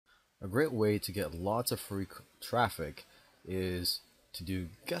A great way to get lots of free traffic is to do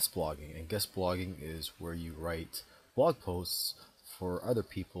guest blogging. And guest blogging is where you write blog posts for other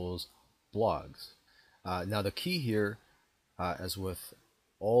people's blogs. Now the key here, as with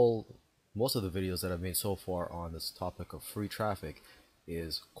all most of the videos that I've made so far on this topic of free traffic,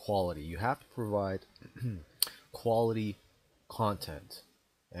 is quality. You have to provide quality content,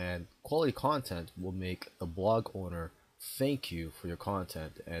 and quality content will make the blog owner thank you for your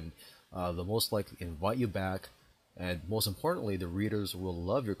content, and they'll most likely invite you back, and most importantly, the readers will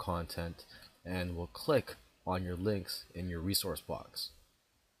love your content and will click on your links in your resource box.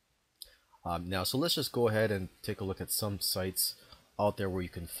 Now, so let's just go ahead and take a look at some sites out there where you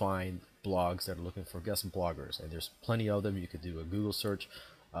can find blogs that are looking for guest bloggers, and there's plenty of them. You could do a Google search,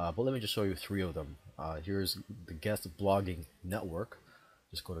 but let me just show you three of them. Here's the Guest Blogging Network.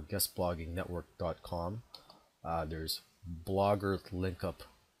 Just go to guestbloggingnetwork.com. There's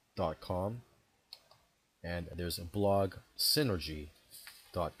bloggerlinkup.com, and there's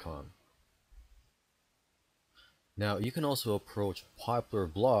blogsynergy.com. Now you can also approach popular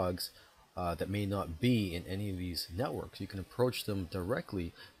blogs that may not be in any of these networks. You can approach them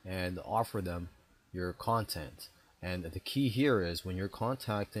directly and offer them your content. And the key here is, when you're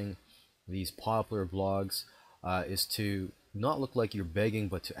contacting these popular blogs, is to not look like you're begging,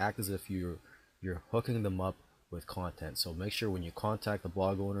 but to act as if you're hooking them up with content. So make sure when you contact the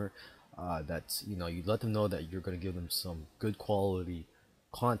blog owner, that you let them know that you're going to give them some good quality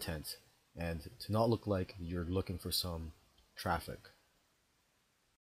content, and to not look like you're looking for some traffic.